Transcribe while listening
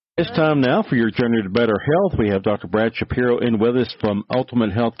It's time now for your journey to better health. We have Dr. Brad Shapiro in with us from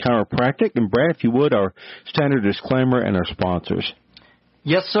Ultimate Health Chiropractic. And Brad, if you would, our standard disclaimer and our sponsors.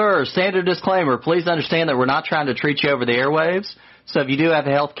 Yes, sir. Standard disclaimer. Please understand that we're not trying to treat you over the airwaves. So if you do have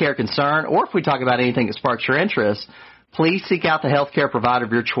a health care concern, or if we talk about anything that sparks your interest, please seek out the health care provider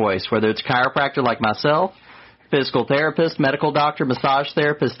of your choice, whether it's a chiropractor like myself, physical therapist, medical doctor, massage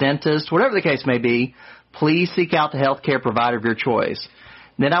therapist, dentist, whatever the case may be. Please seek out the health care provider of your choice.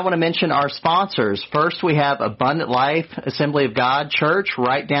 Then I want to mention our sponsors. First, we have Abundant Life Assembly of God Church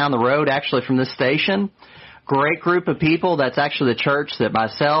right down the road, actually, from this station. Great group of people. That's actually the church that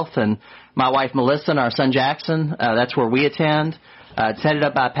myself and my wife Melissa and our son Jackson, that's where we attend. It's headed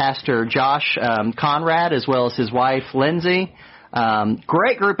up by Pastor Josh Conrad, as well as his wife Lindsay.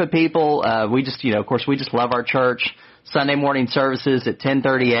 Great group of people. We just love our church. Sunday morning services at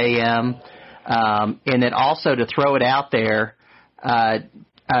 10:30 a.m. And then also to throw it out there,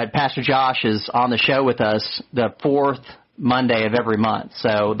 Pastor Josh is on the show with us the fourth Monday of every month.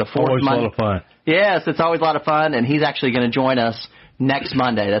 So the fourth always Monday. A lot of fun. Yes, it's always a lot of fun, and he's actually going to join us next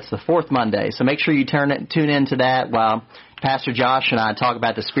Monday. That's the fourth Monday. So make sure you tune in to that while Pastor Josh and I talk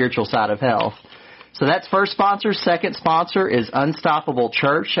about the spiritual side of health. So that's first sponsor. Second sponsor is Unstoppable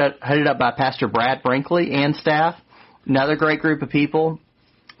Church, headed up by Pastor Brad Brinkley and staff. Another great group of people.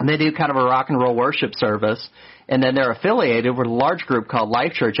 And they do kind of a rock and roll worship service. And then they're affiliated with a large group called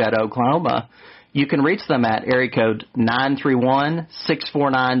Life Church out of Oklahoma. You can reach them at area code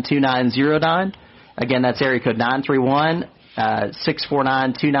 931-649-2909. Again, that's area code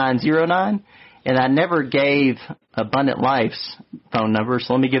 931-649-2909. And I never gave Abundant Life's phone number,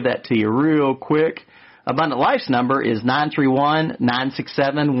 so let me give that to you real quick. Abundant Life's number is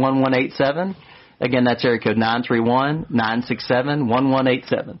 931-967-1187. Again, that's area code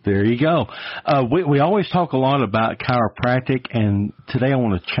 931-967-1187. There you go. We always talk a lot about chiropractic, and today I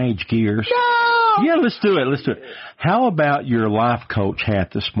want to change gears. No! Yeah, let's do it. How about your life coach hat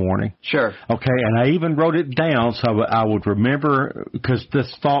this morning? Sure. Okay, and I even wrote it down so I would remember because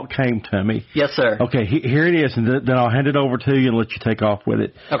this thought came to me. Yes, sir. Okay, here it is, and then I'll hand it over to you and let you take off with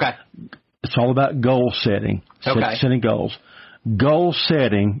it. Okay. It's all about goal setting, setting goals. Goal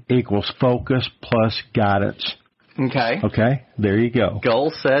setting equals focus plus guidance. Okay. Okay, there you go.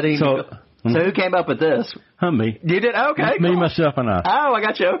 Goal setting. So who came up with this? Me. You did? Okay. Me, myself, and I. Oh, I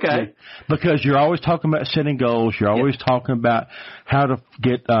got you. Okay. Yeah. Because you're always talking about setting goals. You're always talking about how to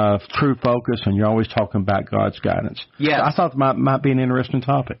get true focus, and you're always talking about God's guidance. Yeah. So I thought it might be an interesting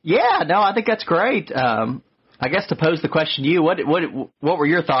topic. Yeah. No, I think that's great. I guess to pose the question to you, what were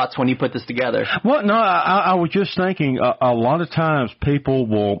your thoughts when you put this together? Well, no, I was just thinking a lot of times people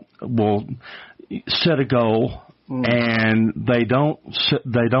will set a goal and they don't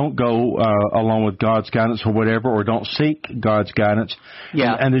go along with God's guidance or whatever, or don't seek God's guidance.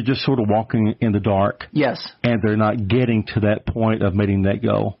 Yeah. And they're just sort of walking in the dark. Yes. And they're not getting to that point of meeting that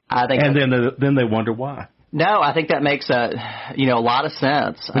goal. I think. And then they wonder why. No, I think that makes a lot of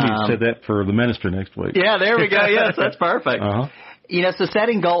sense. We need to say that for the minister next week. Yeah, there we go. Yes, that's perfect. Uh-huh. So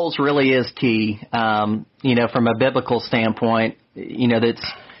setting goals really is key. From a biblical standpoint, it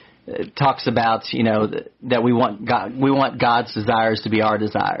talks about, that we want God's desires to be our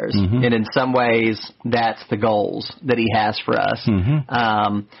desires. Mm-hmm. And in some ways, that's the goals that he has for us.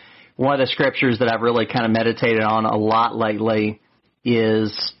 Mm-hmm. One of the scriptures that I've really kind of meditated on a lot lately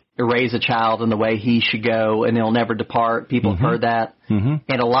is raise a child in the way he should go, and he'll never depart. People have heard that. Mm-hmm.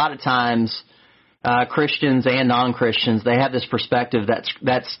 And a lot of times, Christians and non-Christians, they have this perspective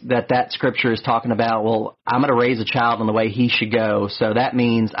that scripture is talking about, well, I'm going to raise a child in the way he should go, so that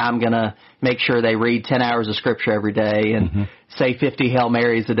means I'm going to make sure they read 10 hours of scripture every day and say 50 Hail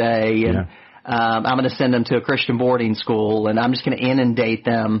Marys a day, and I'm going to send them to a Christian boarding school, and I'm just going to inundate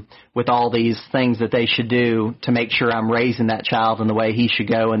them with all these things that they should do to make sure I'm raising that child in the way he should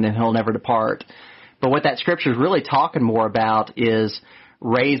go, and then he'll never depart. But what that scripture is really talking more about is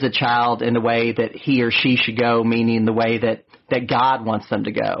raise a child in the way that he or she should go, meaning the way that God wants them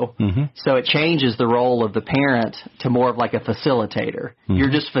to go. Mm-hmm. So it changes the role of the parent to more of like a facilitator. Mm-hmm. You're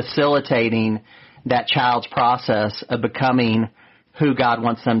just facilitating that child's process of becoming who God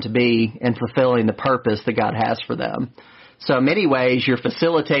wants them to be and fulfilling the purpose that God has for them. So in many ways, you're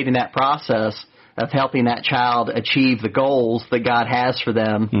facilitating that process of helping that child achieve the goals that God has for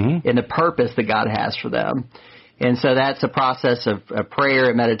them and the purpose that God has for them. And so that's a process of prayer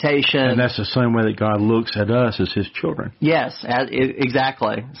and meditation. And that's the same way that God looks at us as his children. Yes,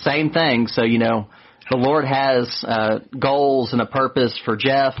 exactly. Same thing. So, the Lord has goals and a purpose for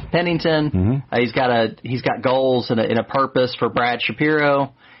Jeff Pennington. He's got goals and a purpose for Brad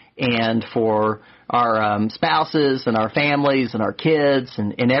Shapiro and for spouses and our families and our kids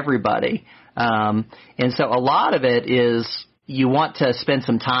and everybody. And so a lot of it is you want to spend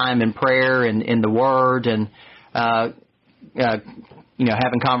some time in prayer and in the Word and,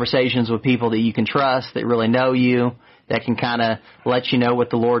 having conversations with people that you can trust, that really know you, that can kind of let you know what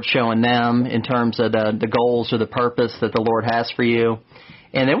the Lord's showing them in terms of the goals or the purpose that the Lord has for you.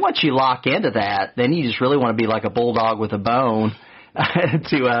 And then once you lock into that, then you just really want to be like a bulldog with a bone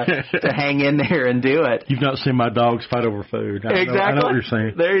to hang in there and do it. You've not seen my dogs fight over food. I know what you're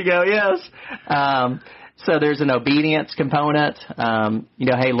saying. There you go, yes. So there's an obedience component.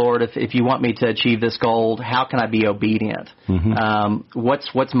 Hey, Lord, if you want me to achieve this goal, how can I be obedient? Mm-hmm.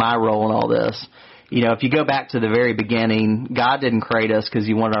 What's my role in all this? If you go back to the very beginning, God didn't create us because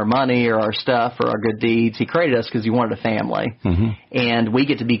He wanted our money or our stuff or our good deeds. He created us because He wanted a family. Mm-hmm. And we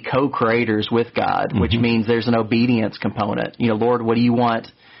get to be co-creators with God, mm-hmm. which means there's an obedience component. Lord, what do you want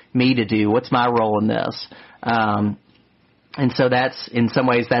me to do? What's my role in this? And so that's, in some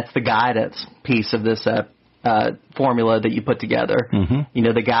ways, that's the guidance piece of this formula that you put together.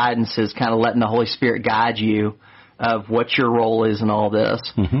 Mm-hmm. The guidance is kind of letting the Holy Spirit guide you of what your role is in all this,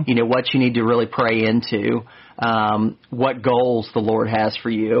 mm-hmm. What you need to really pray into, what goals the Lord has for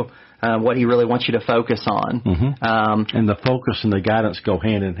you, what He really wants you to focus on. Mm-hmm. And the focus and the guidance go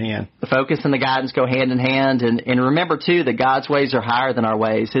hand in hand. The focus and the guidance go hand in hand. And remember, too, that God's ways are higher than our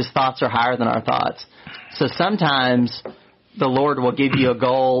ways. His thoughts are higher than our thoughts. So sometimes the Lord will give you a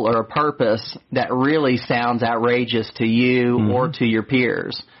goal or a purpose that really sounds outrageous to you mm-hmm. or to your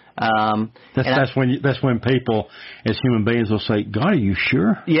peers. That's when people, as human beings, will say, "God, are you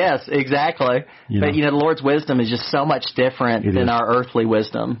sure?" Yes, exactly. But the Lord's wisdom is just so much different than our earthly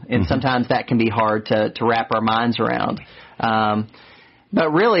wisdom, and mm-hmm. sometimes that can be hard to wrap our minds around. But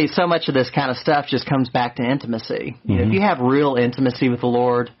really, so much of this kind of stuff just comes back to intimacy. Mm-hmm. If you have real intimacy with the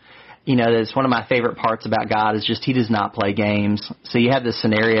Lord, that's one of my favorite parts about God is just He does not play games. So you have this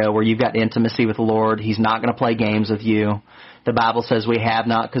scenario where you've got intimacy with the Lord. He's not going to play games with you. The Bible says we have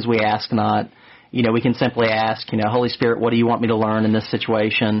not because we ask not. We can simply ask, Holy Spirit, what do you want me to learn in this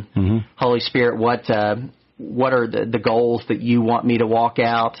situation? Mm-hmm. Holy Spirit, what are the goals that you want me to walk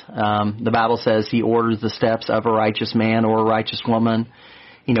out? The Bible says He orders the steps of a righteous man or a righteous woman.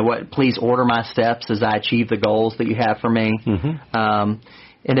 Please order my steps as I achieve the goals that you have for me. Mm-hmm.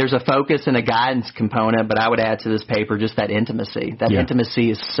 And there's a focus and a guidance component, but I would add to this paper just that intimacy. That intimacy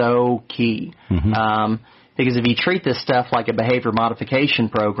is so key. Mm-hmm. Because if you treat this stuff like a behavior modification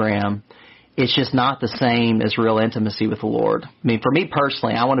program, it's just not the same as real intimacy with the Lord. I mean, for me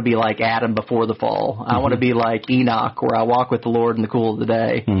personally, I want to be like Adam before the fall. Mm-hmm. I want to be like Enoch, where I walk with the Lord in the cool of the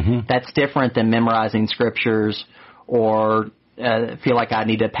day. Mm-hmm. That's different than memorizing scriptures or feel like I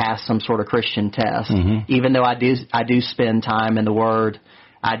need to pass some sort of Christian test. Mm-hmm. Even though I do spend time in the Word,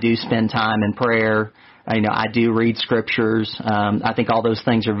 I do spend time in prayer. I do read scriptures. I think all those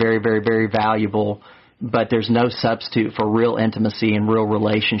things are very, very, very valuable. But there's no substitute for real intimacy and real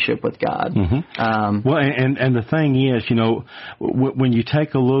relationship with God. Mm-hmm. Well, and the thing is, when you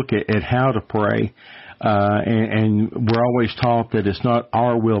take a look at how to pray, and we're always taught that it's not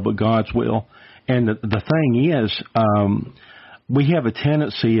our will but God's will. And the thing is, we have a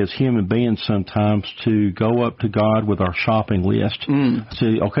tendency as human beings sometimes to go up to God with our shopping list.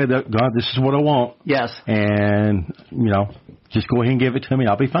 Say, okay, God, this is what I want. Yes. And, just go ahead and give it to me.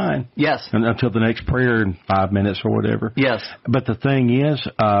 I'll be fine. Yes. Until the next prayer in 5 minutes or whatever. Yes. But the thing is,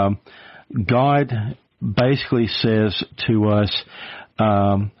 God basically says to us,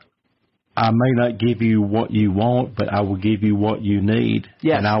 I may not give you what you want, but I will give you what you need.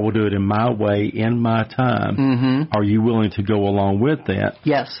 Yes. And I will do it in my way, in my time. Mm-hmm. Are you willing to go along with that?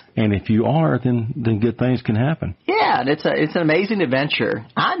 Yes. And if you are, then good things can happen. Yeah, and it's an amazing adventure.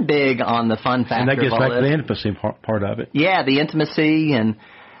 I'm big on the fun factor of all this. And that gets back to the intimacy part of it. Yeah, the intimacy, and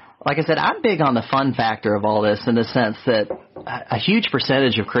like I said, I'm big on the fun factor of all this in the sense that a huge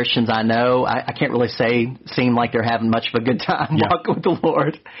percentage of Christians I know, I can't really seem like they're having much of a good time walking with the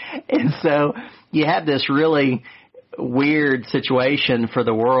Lord. And so you have this really weird situation for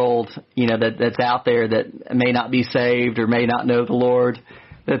the world, that's out there that may not be saved or may not know the Lord,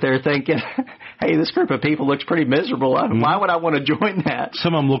 that they're thinking, hey, this group of people looks pretty miserable. Why would I want to join that?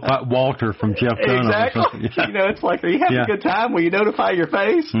 Some of them look like Walter from Jeff Dunham. Exactly. It's like, are you having a good time? Will you notify your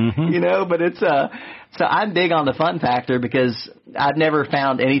face? Mm-hmm. But it's so I'm big on the fun factor because I've never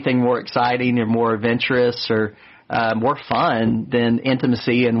found anything more exciting or more adventurous or more fun than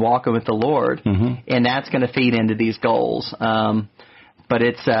intimacy and walking with the Lord. Mm-hmm. And that's going to feed into these goals. But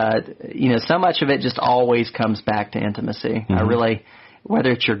it's, so much of it just always comes back to intimacy. Mm-hmm.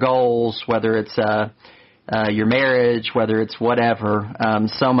 Whether it's your goals, whether it's your marriage, whether it's whatever,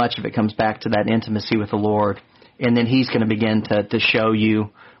 so much of it comes back to that intimacy with the Lord. And then He's going to begin to show you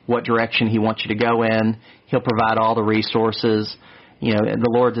what direction He wants you to go in. He'll provide all the resources. The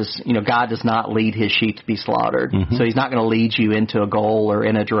Lord God does not lead His sheep to be slaughtered. Mm-hmm. So He's not going to lead you into a goal or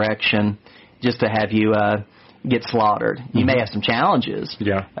in a direction just to have you get slaughtered. Mm-hmm. You may have some challenges.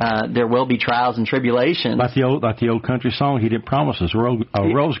 Yeah. There will be trials and tribulations. Like the old country song, He didn't promise us a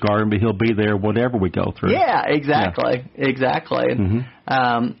rose garden, but He'll be there whatever we go through. Yeah, exactly. Yeah. Exactly.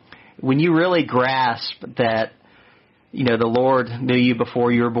 Mm-hmm. When you really grasp that, the Lord knew you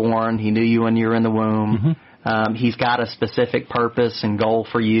before you were born. He knew you when you were in the womb. Mm-hmm. He's got a specific purpose and goal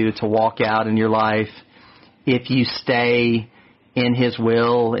for you to walk out in your life. If you stay in His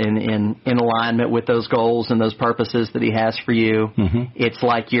will, in alignment with those goals and those purposes that He has for you, mm-hmm. it's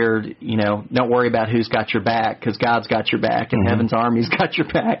like don't worry about who's got your back, because God's got your back and mm-hmm. Heaven's army's got your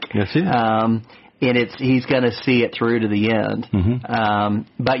back. That's it. And He's going to see it through to the end.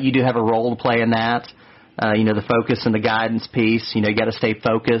 Mm-hmm. But you do have a role to play in that. The focus and the guidance piece. You got to stay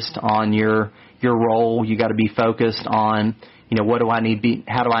focused on your role. You got to be focused on, what do I need?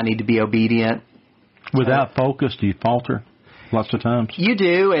 How do I need to be obedient? Without focus, do you falter? Lots of times. You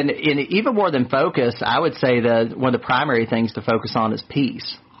do, and even more than focus, I would say that one of the primary things to focus on is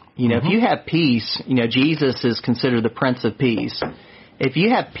peace. Mm-hmm. If you have peace, Jesus is considered the Prince of Peace. If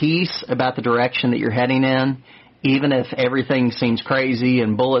you have peace about the direction that you're heading in, even if everything seems crazy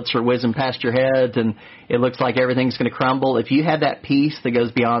and bullets are whizzing past your head and it looks like everything's going to crumble, if you have that peace that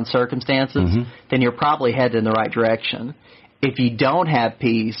goes beyond circumstances, mm-hmm. then you're probably headed in the right direction. If you don't have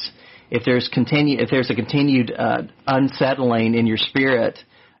peace, if there's a continued unsettling in your spirit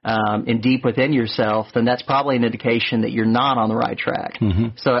and deep within yourself, then that's probably an indication that you're not on the right track.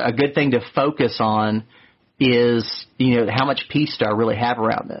 Mm-hmm. So a good thing to focus on is, how much peace do I really have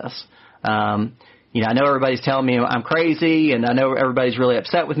around this? I know everybody's telling me I'm crazy, and I know everybody's really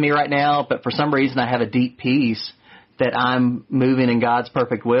upset with me right now, but for some reason I have a deep peace that I'm moving in God's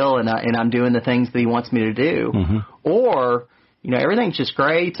perfect will, and I'm doing the things that He wants me to do. Mm-hmm. Or, everything's just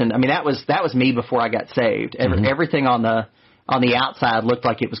great, and that was me before I got saved. Mm-hmm. Everything on the outside looked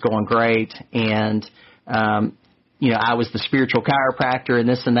like it was going great, and I was the spiritual chiropractor and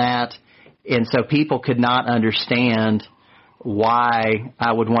this and that, and so people could not understand why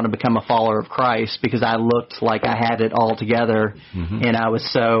I would want to become a follower of Christ, because I looked like I had it all together, mm-hmm. and I was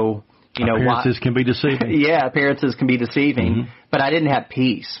so, appearances can be deceiving. Yeah, appearances can be deceiving, mm-hmm. but I didn't have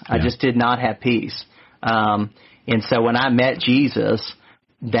peace. Yeah. I just did not have peace. And so when I met Jesus,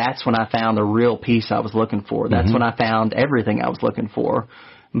 that's when I found the real peace I was looking for. That's mm-hmm. when I found everything I was looking for.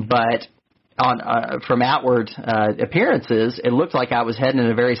 But from outward appearances, it looked like I was heading in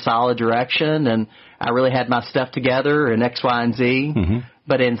a very solid direction, and I really had my stuff together and X, Y, and Z. Mm-hmm.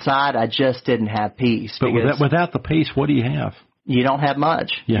 But inside, I just didn't have peace. But without the peace, what do you have? You don't have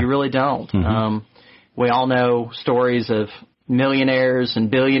much. Yeah. You really don't. Mm-hmm. We all know stories of millionaires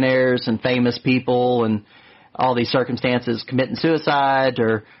and billionaires and famous people and all these circumstances committing suicide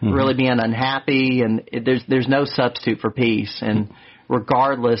or mm-hmm. really being unhappy, and there's no substitute for peace. And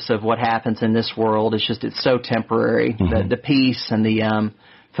regardless of what happens in this world, it's so temporary. Mm-hmm. The peace and the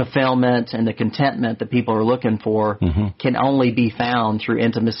fulfillment and the contentment that people are looking for mm-hmm. can only be found through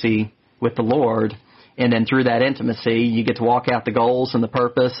intimacy with the Lord. And then through that intimacy, you get to walk out the goals and the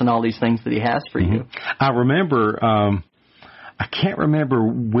purpose and all these things that He has for mm-hmm. you. I remember, I can't remember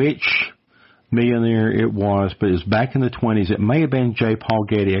which millionaire it was, but it was back in the 20s. It may have been J. Paul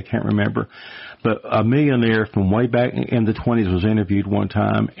Getty. I can't remember. But a millionaire from way back in the 20s was interviewed one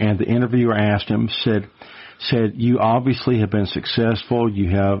time, and the interviewer asked him, said, you obviously have been successful. You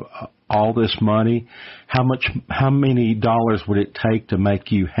have all this money. How many dollars would it take to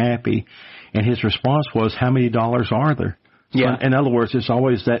make you happy? And his response was, how many dollars are there? Yeah. So in other words, it's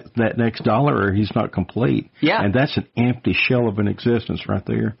always that next dollar or he's not complete. Yeah. And that's an empty shell of an existence right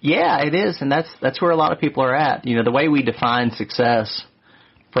there. Yeah, it is. And that's where a lot of people are at. The way we define success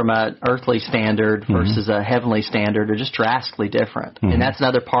from an earthly standard versus mm-hmm. a heavenly standard are just drastically different. Mm-hmm. And that's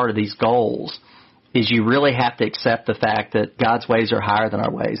another part of these goals, is you really have to accept the fact that God's ways are higher than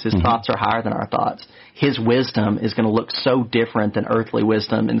our ways. His mm-hmm. thoughts are higher than our thoughts. His wisdom is going to look so different than earthly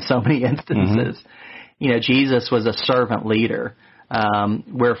wisdom in so many instances. Mm-hmm. Jesus was a servant leader,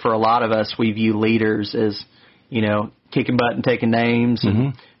 where for a lot of us we view leaders as, kicking butt and taking names and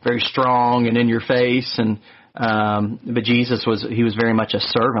mm-hmm. very strong and in your face. But Jesus was very much a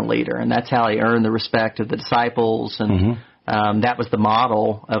servant leader, and that's how He earned the respect of the disciples. And mm-hmm. That was the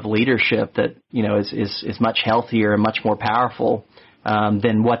model of leadership that, is much healthier and much more powerful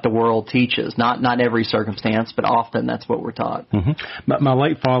than what the world teaches. Not in every circumstance, but often that's what we're taught. My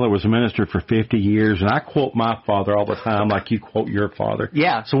late father was a minister for 50 years, and I quote my father all the time like you quote your father.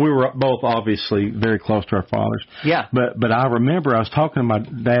 Yeah. So we were both obviously very close to our fathers. Yeah. But I remember I was talking to my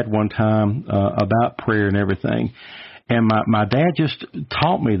dad one time about prayer and everything, and my dad just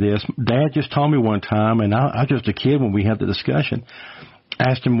taught me this. Dad just told me one time, and I was just a kid when we had the discussion,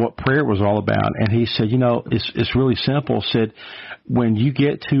 asked him what prayer was all about, and he said, it's really simple. Said, when you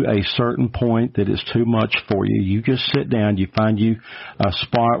get to a certain point that is too much for you, you just sit down, you find you a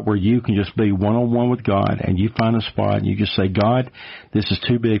spot where you can just be one-on-one with God, and you find a spot and you just say, God, this is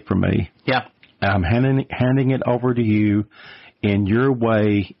too big for me. Yeah. I'm handing it over to you. In your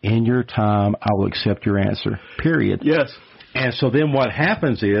way, in your time, I will accept your answer, period. Yes. And so then what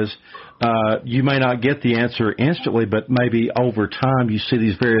happens is you may not get the answer instantly, but maybe over time you see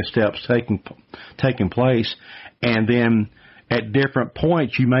these various steps taking place. And then at different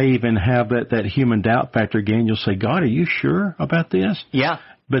points you may even have that human doubt factor again. You'll say, God, are you sure about this? Yeah.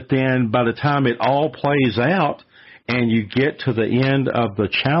 But then by the time it all plays out and you get to the end of the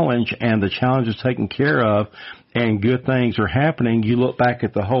challenge and the challenge is taken care of, and good things are happening, you look back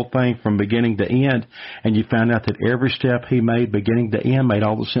at the whole thing from beginning to end, and you find out that every step he made, beginning to end, made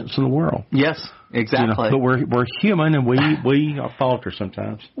all the sense in the world. Yes, exactly. But we're human, and we falter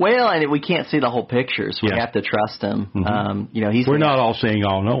sometimes. Well, and we can't see the whole picture, so we have to trust him. We're not all seeing,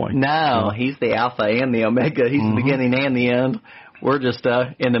 all knowing. No, he's the Alpha and the Omega. He's the beginning and the end. We're just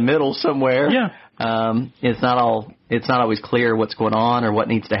in the middle somewhere. Yeah. It's not always clear what's going on or what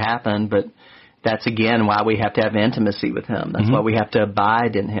needs to happen, but that's, again, why we have to have intimacy with him. That's why we have to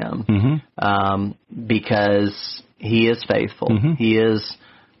abide in him, because he is faithful. He is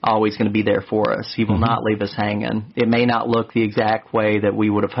always going to be there for us. He will not leave us hanging. It may not look the exact way that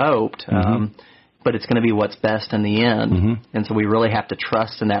we would have hoped, but it's going to be what's best in the end. And so we really have to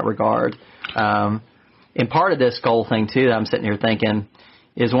trust in that regard. And part of this goal thing, too, that I'm sitting here thinking,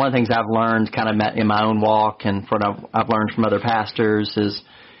 is one of the things I've learned kind of in my own walk and I've learned from other pastors is,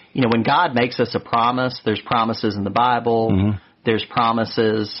 when God makes us a promise, there's promises in the Bible, there's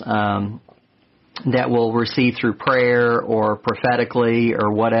promises that we'll receive through prayer or prophetically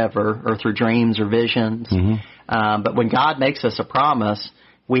or whatever, or through dreams or visions. But when God makes us a promise,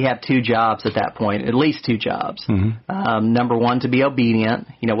 we have two jobs at that point, at least two jobs. Number one, to be obedient.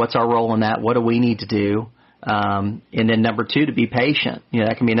 What's our role in that? What do we need to do? And then number two, to be patient.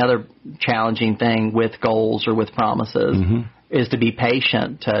 That can be another challenging thing with goals or with promises. Is to be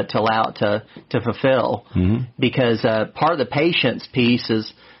patient, to allow it to fulfill. Because part of the patience piece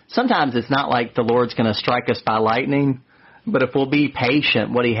is sometimes it's not like the Lord's going to strike us by lightning, but if we'll be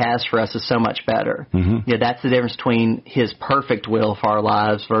patient, what he has for us is so much better. That's the difference between his perfect will for our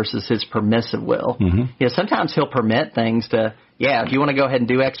lives versus his permissive will. Sometimes he'll permit things to, if you want to go ahead and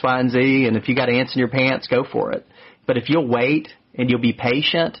do X, Y, and Z, and if you got ants in your pants, go for it. But if you'll wait and you'll be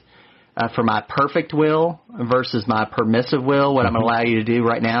patient, for my perfect will versus my permissive will, what I'm going to allow you to do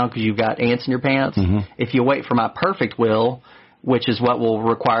right now because you've got ants in your pants. If you wait for my perfect will, which is what will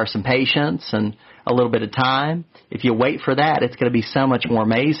require some patience and a little bit of time, if you wait for that, it's going to be so much more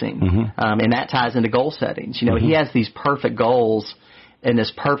amazing. And that ties into goal settings. He has these perfect goals and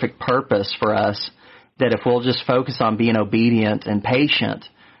this perfect purpose for us that if we'll just focus on being obedient and patient,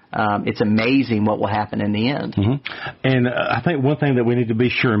 it's amazing what will happen in the end. And I think one thing that we need to be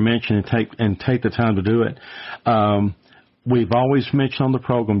sure and mention and take the time to do it, we've always mentioned on the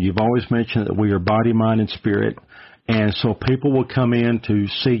program, you've always mentioned that we are body, mind, and spirit. And so people will come in to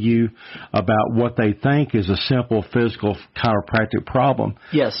see you about what they think is a simple physical chiropractic problem.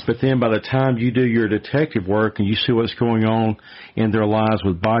 Yes. But then by the time you do your detective work and you see what's going on in their lives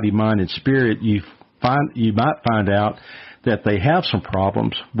with body, mind, and spirit, you might find out that they have some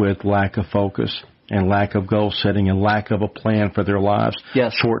problems with lack of focus and lack of goal setting and lack of a plan for their lives,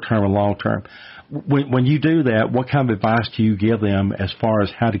 short-term and long-term. When you do that, what kind of advice do you give them as far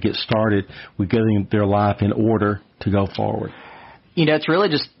as how to get started with getting their life in order to go forward? It's really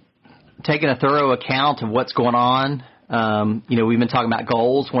just taking a thorough account of what's going on. We've been talking about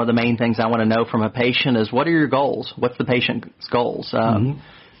goals. One of the main things I want to know from a patient is, what are your goals? What's the patient's goals?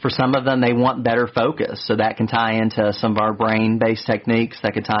 For some of them, they want better focus, so that can tie into some of our brain-based techniques.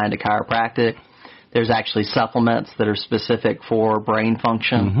 That can tie into chiropractic. There's actually supplements that are specific for brain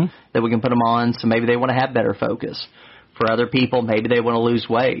function that we can put them on, so maybe they want to have better focus. For other people, maybe they want to lose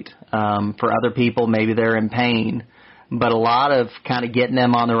weight. For other people, maybe they're in pain. But a lot of kind of getting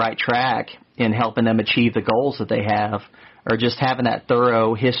them on the right track and helping them achieve the goals that they have are just having that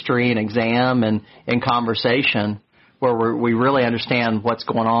thorough history and exam and conversation where we really understand what's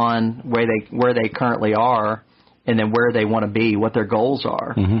going on, where they currently are, and then where they want to be, what their goals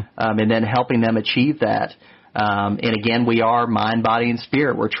are, and then helping them achieve that. And again, we are mind, body, and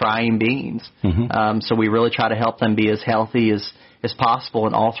spirit. We're triune beings. So we really try to help them be as healthy as possible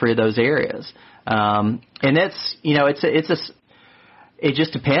in all three of those areas. And that's, it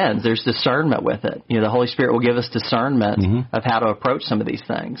just depends. There's discernment with it. The Holy Spirit will give us discernment of how to approach some of these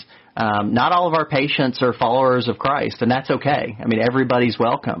things. Not all of our patients are followers of Christ, and that's okay. I mean, everybody's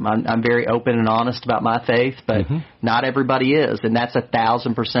welcome. I'm very open and honest about my faith, but not everybody is, and that's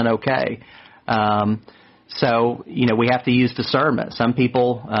 1,000% okay. So, we have to use discernment. Some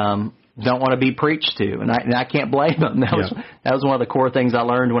people don't want to be preached to, and I can't blame them. That was one of the core things I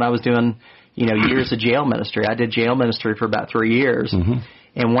learned when I was doing, years of jail ministry. I did jail ministry for about 3 years.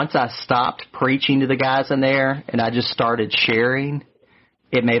 And once I stopped preaching to the guys in there and I just started sharing,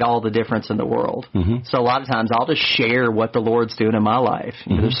 it made all the difference in the world. So a lot of times I'll just share what the Lord's doing in my life.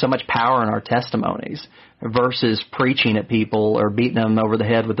 There's so much power in our testimonies versus preaching at people or beating them over the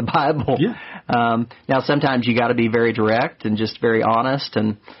head with the Bible. Now, sometimes you got to be very direct and just very honest,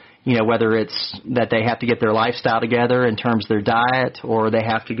 and whether it's that they have to get their lifestyle together in terms of their diet, or they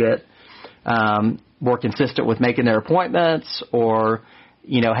have to get more consistent with making their appointments, or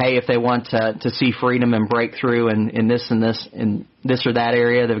hey, if they want to see freedom and breakthrough in this or that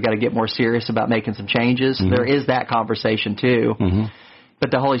area, they've got to get more serious about making some changes. There is that conversation too. But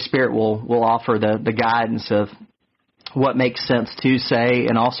the Holy Spirit will offer the guidance of what makes sense to say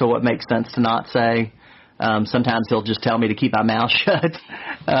and also what makes sense to not say. Sometimes He'll just tell me to keep my mouth shut.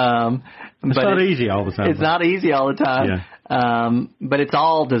 It's not easy all the time. It's not easy all the time. But it's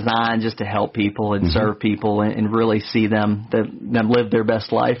all designed just to help people and serve people and really see them live their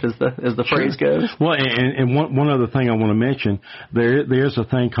best life, as the phrase goes. Well, and one other thing I want to mention, there's a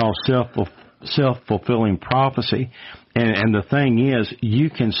thing called self-fulfilling prophecy. And the thing is, you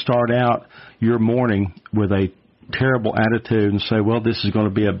can start out your morning with a terrible attitude and say, well, this is going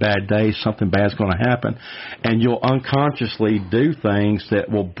to be a bad day, something bad's going to happen. And you'll unconsciously do things that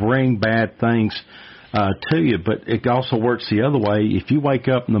will bring bad things to you. But it also works the other way. If you wake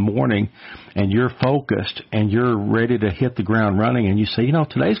up in the morning and you're focused and you're ready to hit the ground running and you say,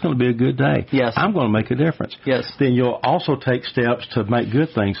 today's going to be a good day. Yes. I'm going to make a difference. Yes. Then you'll also take steps to make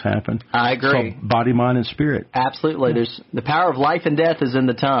good things happen. I agree. So body, mind, and spirit. Absolutely. There's the power of life and death is in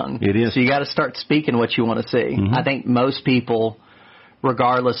the tongue. It is. So you got to start speaking what you want to see. I think most people,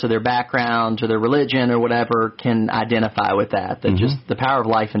 regardless of their background or their religion or whatever, can identify with that. That just the power of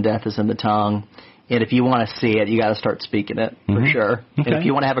life and death is in the tongue. And if you want to see it, you got to start speaking it, for sure. Okay. And if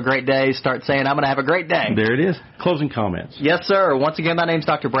you want to have a great day, start saying, I'm going to have a great day. There it is. Closing comments. Yes, sir. Once again, my name's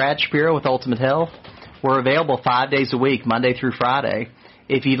Dr. Brad Shapiro with Ultimate Health. We're available 5 days a week, Monday through Friday.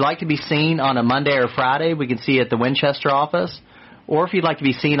 If you'd like to be seen on a Monday or Friday, we can see you at the Winchester office. Or if you'd like to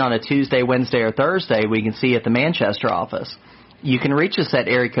be seen on a Tuesday, Wednesday, or Thursday, we can see you at the Manchester office. You can reach us at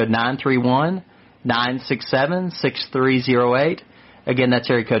area code 931-967-6308. Again, that's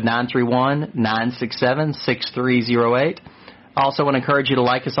area code 931-967-6308. I also want to encourage you to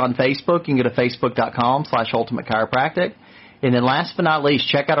like us on Facebook. You can go to facebook.com/Ultimate Chiropractic. And then last but not least,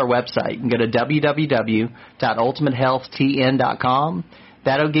 check out our website. You can go to www.ultimatehealthtn.com.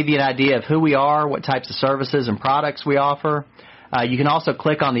 That'll give you an idea of who we are, what types of services and products we offer. You can also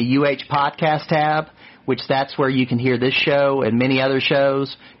click on the UH Podcast tab, which that's where you can hear this show and many other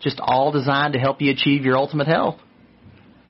shows, just all designed to help you achieve your ultimate health.